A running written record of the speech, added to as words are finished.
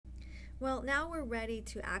Well, now we're ready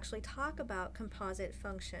to actually talk about composite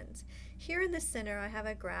functions. Here in the center I have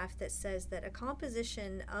a graph that says that a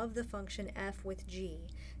composition of the function f with g,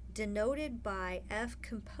 denoted by f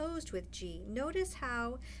composed with g. Notice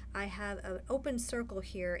how I have an open circle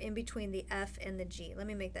here in between the f and the g. Let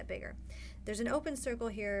me make that bigger. There's an open circle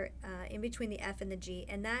here in between the f and the g,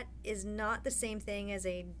 and that is not the same thing as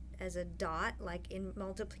a dot like in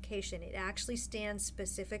multiplication. It actually stands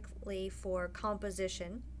specifically for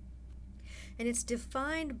composition. And it's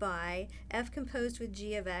defined by f composed with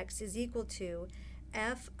g of x is equal to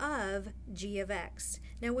f of g of x.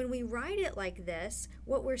 Now when we write it like this,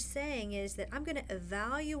 what we're saying is that I'm going to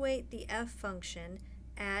evaluate the f function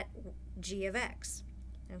at g of x.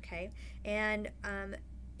 Okay, and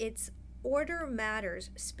its order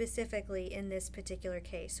matters specifically in this particular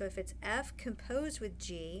case. So if it's f composed with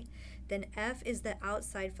g, then f is the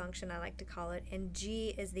outside function, I like to call it, and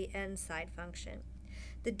g is the inside function.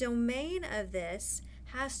 The domain of this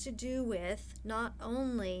has to do with not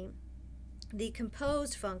only the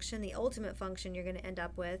composed function, the ultimate function you're going to end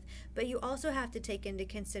up with, but you also have to take into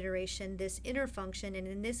consideration this inner function, and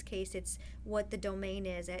in this case it's what the domain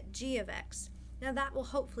is at g of x. Now that will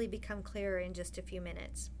hopefully become clearer in just a few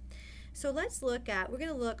minutes. So let's look at, we're going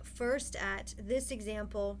to look first at this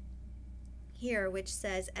example here, which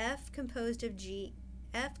says f composed with g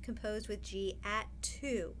at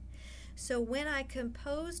 2. So when I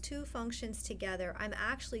compose two functions together, I'm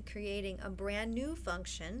actually creating a brand new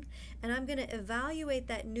function, and I'm going to evaluate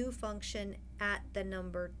that new function at the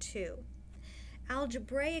number 2.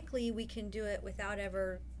 Algebraically, we can do it without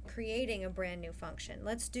ever creating a brand new function.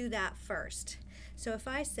 Let's do that first. So if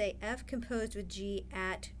I say f composed with g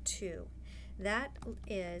at 2, that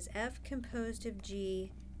is f composed of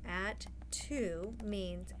g at 2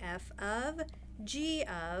 means f of g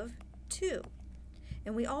of 2.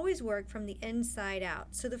 And we always work from the inside out.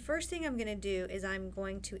 So the first thing I'm going to do is I'm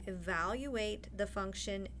going to evaluate the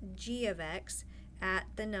function g of x at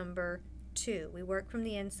the number 2. We work from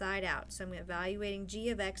the inside out. So I'm evaluating g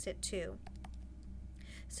of x at 2.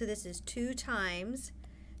 So this is 2 times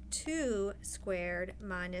 2 squared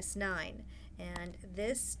minus 9. And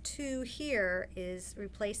this 2 here is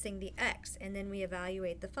replacing the x, and then we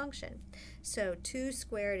evaluate the function. So 2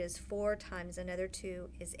 squared is 4 times another 2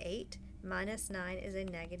 is 8. Minus 9 is a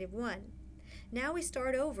negative 1. Now we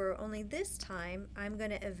start over, only this time I'm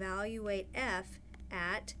going to evaluate f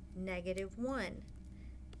at negative 1.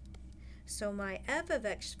 So my f of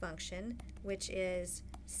x function, which is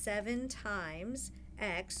 7 times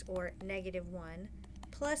x, or negative 1,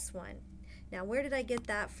 plus 1. Now where did I get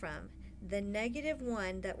that from? The negative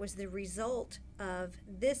 1 that was the result of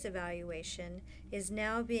this evaluation is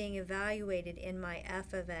now being evaluated in my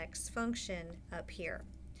f of x function up here.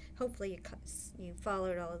 Hopefully you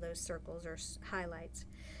followed all of those circles or highlights.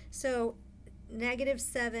 So negative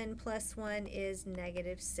 7 plus 1 is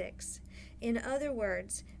negative 6. In other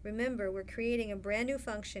words, remember we're creating a brand new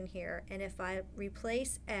function here, and if I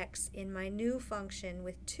replace x in my new function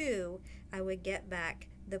with 2, I would get back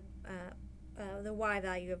the y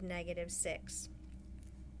value of negative 6.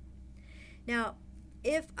 Now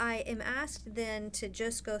if I am asked then to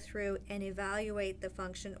just go through and evaluate the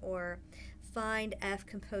function or find f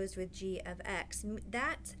composed with g of x,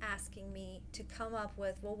 that's asking me to come up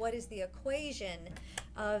with, well, what is the equation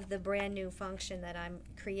of the brand new function that I'm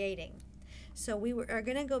creating? So we are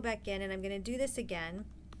going to go back in, and I'm going to do this again,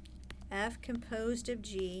 f composed of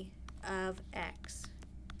g of x,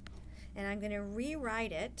 and I'm going to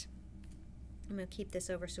rewrite it. I'm going to keep this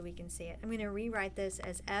over so we can see it. I'm going to rewrite this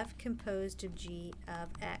as f composed of g of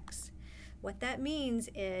x. What that means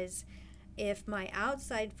is if my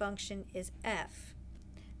outside function is f,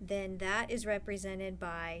 then that is represented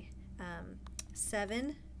by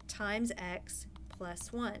 7 times x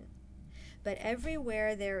plus 1. But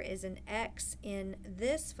everywhere there is an x in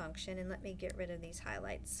this function, and let me get rid of these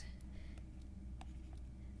highlights.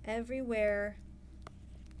 Everywhere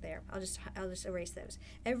there, I'll just erase those.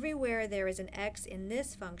 Everywhere there is an x in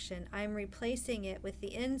this function, I'm replacing it with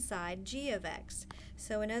the inside g of x.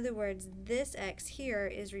 So in other words, this x here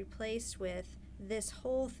is replaced with this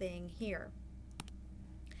whole thing here.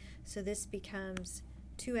 So this becomes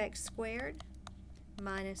 2x squared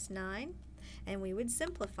minus 9, and we would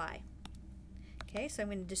simplify. Okay, so I'm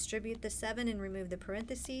going to distribute the 7 and remove the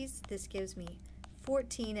parentheses. This gives me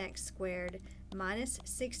 14x squared minus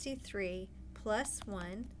 63 plus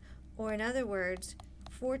 1, or in other words,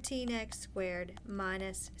 14x squared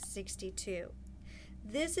minus 62.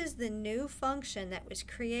 This is the new function that was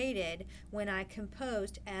created when I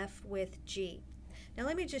composed f with g. Now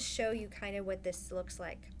let me just show you kind of what this looks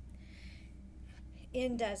like.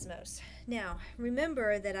 in Desmos. Now,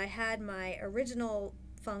 remember that I had my original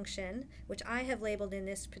function, which I have labeled in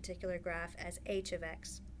this particular graph as h of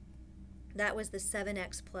x. That was the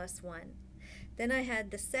 7x plus 1. Then I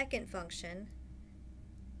had the second function,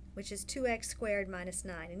 which is 2x squared minus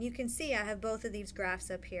 9. And you can see I have both of these graphs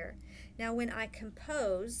up here. Now when I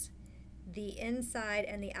compose the inside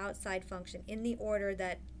and the outside function in the order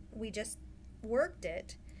that we just worked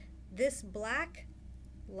it, this black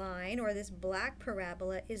line or this black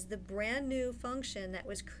parabola is the brand new function that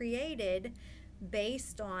was created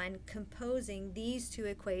based on composing these two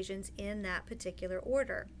equations in that particular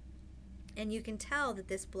order. And you can tell that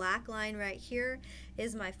this black line right here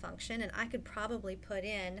is my function, and I could probably put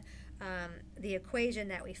in the equation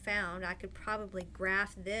that we found. I could probably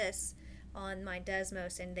graph this on my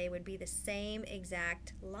Desmos and they would be the same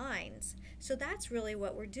exact lines. So that's really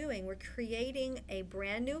what we're doing. We're creating a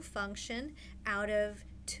brand new function out of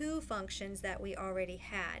two functions that we already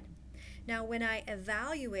had. Now when I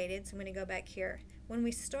evaluated, so I'm going to go back here, when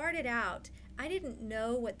we started out I didn't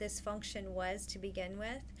know what this function was to begin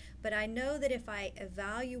with, but I know that if I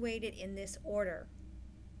evaluate it in this order,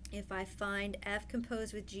 if I find f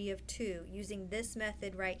composed with g of 2 using this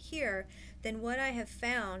method right here, then what I have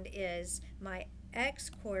found is my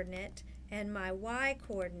x coordinate and my y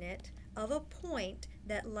coordinate of a point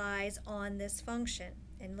that lies on this function.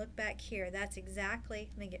 And look back here, that's exactly,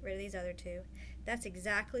 let me get rid of these other two, that's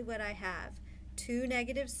exactly what I have. 2,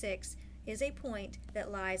 negative 6 is a point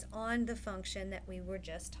that lies on the function that we were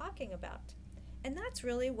just talking about. And that's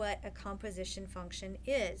really what a composition function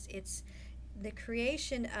is. It's the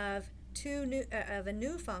creation of a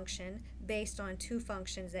new function based on two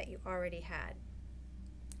functions that you already had.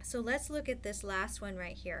 So let's look at this last one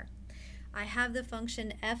right here. I have the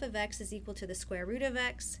function f of x is equal to the square root of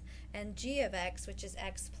x and g of x, which is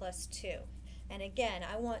x plus 2. And again,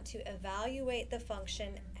 I want to evaluate the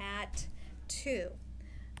function at 2.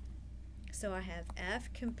 So I have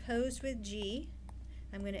f composed with g.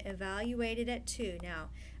 I'm going to evaluate it at 2. Now,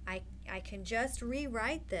 I can just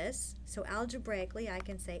rewrite this. So algebraically, I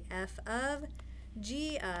can say f of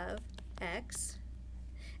g of x,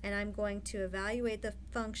 and I'm going to evaluate the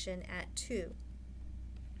function at 2.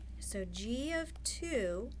 So g of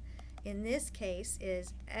 2 in this case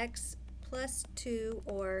is x plus 2,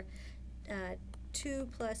 or 2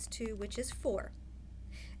 plus 2, which is 4.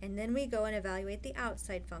 And then we go and evaluate the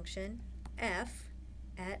outside function, f,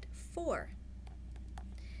 at 4.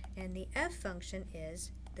 And the f function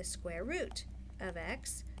is the square root of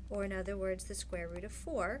x, or in other words, the square root of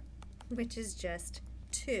 4, which is just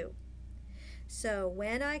 2. So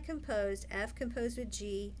when I composed f composed with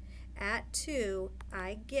g at 2,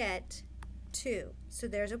 I get 2. So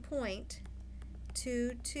there's a point,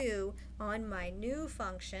 2, 2, on my new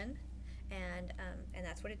function, and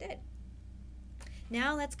that's what it did.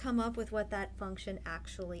 Now let's come up with what that function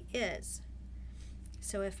actually is.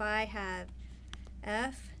 So if I have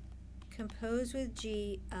f composed with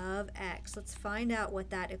g of x, let's find out what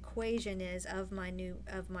that equation is of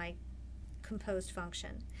my composed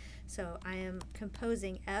function. So I am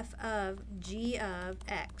composing f of g of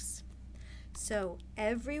x. So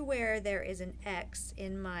everywhere there is an x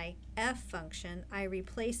in my f function, I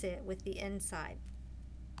replace it with the inside.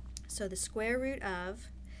 So the square root of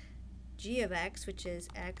g of x, which is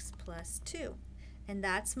x plus 2. And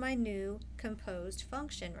that's my new composed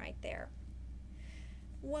function right there.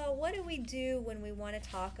 Well, what do we do when we want to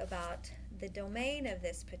talk about the domain of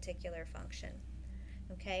this particular function?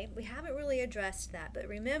 Okay, we haven't really addressed that, but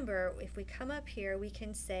remember, if we come up here, we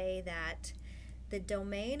can say that the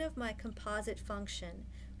domain of my composite function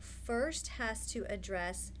first has to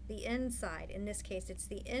address the inside. In this case, it's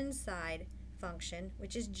the inside function,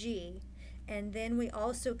 which is g, and then we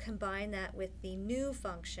also combine that with the new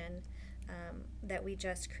function that we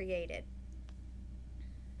just created.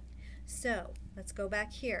 So let's go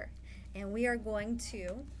back here, and we are going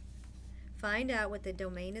to find out what the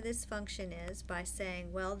domain of this function is by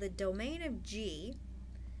saying, well, the domain of g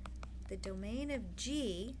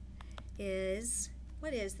is,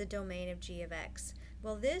 what is the domain of g of x?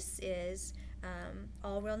 Well, this is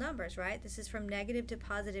all real numbers, right? This is from negative to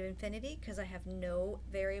positive infinity because I have no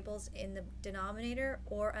variables in the denominator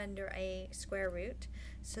or under a square root.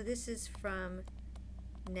 So this is from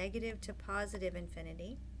negative to positive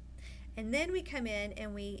infinity. And then we come in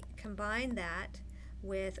and we combine that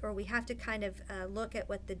with, or we have to kind of look at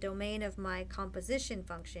what the domain of my composition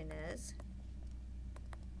function is,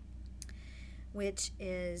 which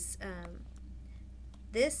is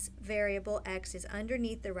this variable x is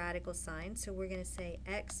underneath the radical sign, so we're going to say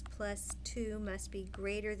x plus 2 must be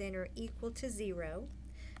greater than or equal to 0.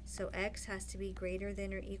 So x has to be greater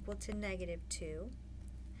than or equal to negative 2.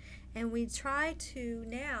 And we try to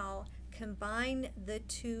now combine the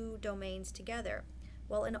two domains together.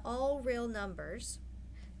 Well, in all real numbers,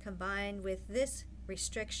 combined with this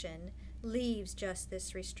restriction, leaves just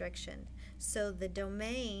this restriction. So the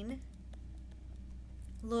domain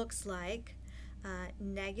looks like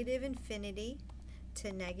negative infinity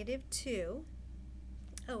to negative 2.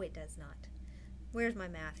 Oh, it does not. Where's my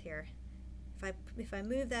math here? If I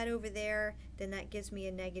move that over there, then that gives me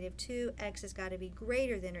a negative 2. X has got to be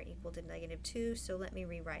greater than or equal to negative 2, so let me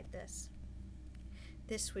rewrite this.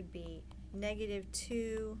 This would be negative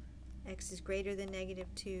 2, x is greater than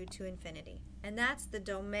negative 2 to infinity. And that's the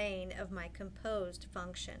domain of my composed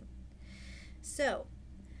function. So,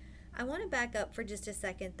 I want to back up for just a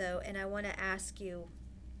second though, and I want to ask you,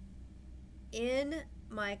 in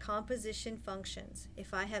my composition functions,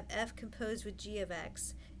 if I have f composed with g of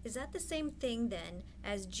x, is that the same thing then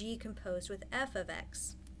as g composed with f of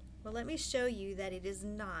x? Well, let me show you that it is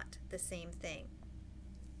not the same thing.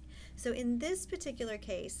 So in this particular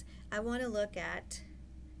case, I want to look at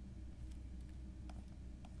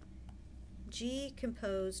g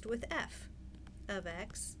composed with f of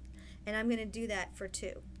x, and I'm going to do that for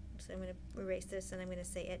 2. So I'm going to erase this and I'm going to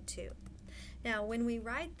say at 2. Now when we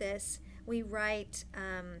write this, we write,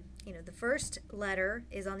 the first letter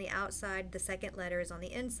is on the outside, the second letter is on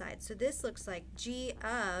the inside. So this looks like g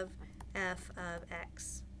of f of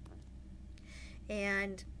x.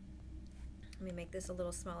 And let me make this a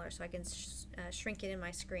little smaller so I can shrink it in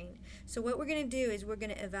my screen. So what we're going to do is we're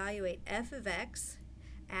going to evaluate f of x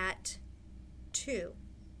at 2.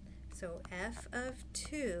 So f of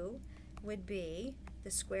 2 would be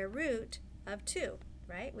the square root of 2,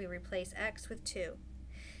 right? We replace x with 2.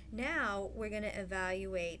 Now we're going to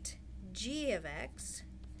evaluate g of x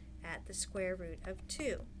at the square root of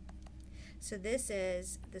 2. So this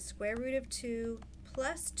is the square root of 2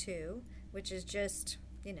 plus 2, which is just,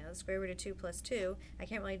 the square root of 2 plus 2. I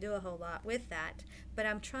can't really do a whole lot with that, but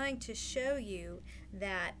I'm trying to show you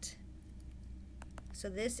that, so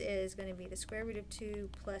this is going to be the square root of 2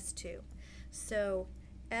 plus 2. So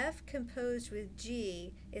f composed with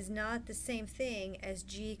g is not the same thing as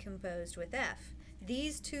g composed with f.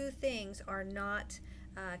 These two things are not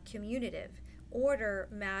commutative. Order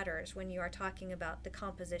matters when you are talking about the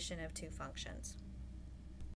composition of two functions.